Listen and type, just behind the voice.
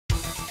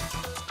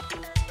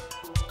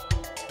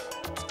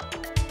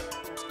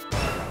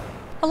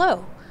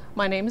Hello,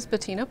 my name is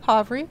Bettina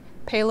Pavri,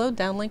 Payload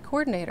Downlink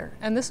Coordinator,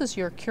 and this is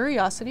your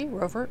Curiosity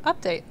Rover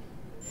update.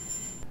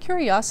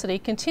 Curiosity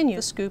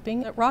continues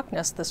scooping at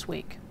Rocknest this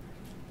week.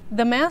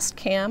 The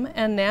MASTCAM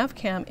and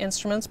NAVCAM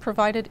instruments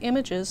provided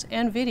images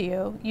and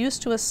video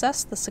used to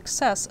assess the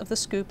success of the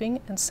scooping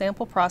and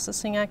sample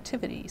processing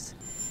activities.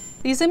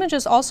 These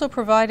images also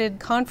provided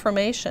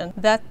confirmation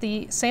that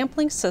the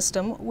sampling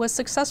system was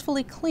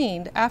successfully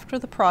cleaned after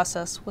the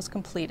process was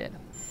completed.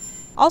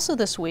 Also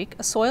this week,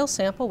 a soil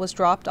sample was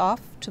dropped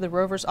off to the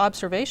rover's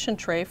observation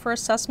tray for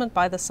assessment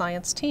by the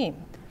science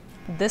team.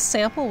 This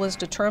sample was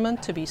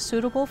determined to be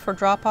suitable for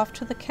drop-off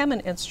to the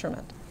CheMin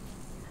instrument.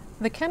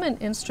 The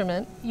CheMin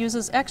instrument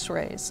uses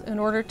X-rays in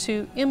order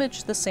to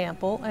image the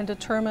sample and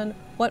determine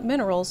what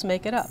minerals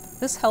make it up.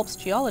 This helps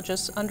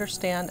geologists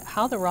understand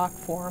how the rock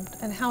formed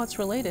and how it's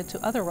related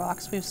to other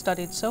rocks we've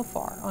studied so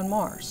far on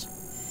Mars.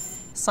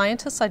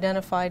 Scientists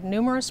identified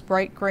numerous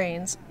bright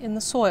grains in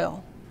the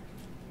soil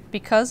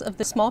because of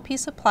the small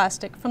piece of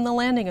plastic from the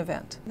landing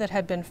event that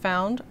had been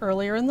found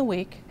earlier in the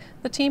week.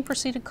 The team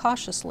proceeded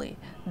cautiously,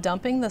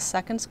 dumping the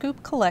second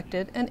scoop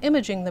collected and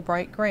imaging the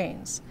bright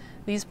grains.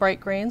 These bright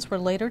grains were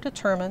later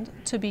determined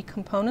to be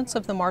components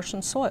of the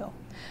Martian soil,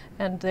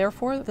 and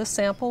therefore the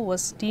sample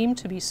was deemed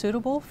to be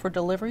suitable for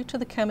delivery to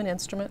the CheMin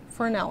instrument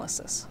for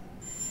analysis.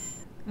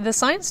 The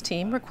science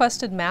team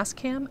requested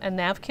MASTCAM and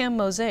NAVCAM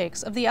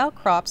mosaics of the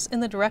outcrops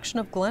in the direction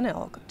of Glen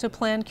Elk to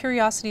plan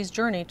Curiosity's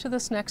journey to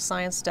this next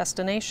science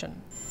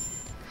destination.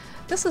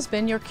 This has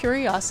been your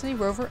Curiosity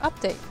Rover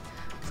update.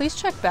 Please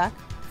check back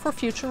for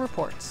future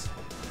reports.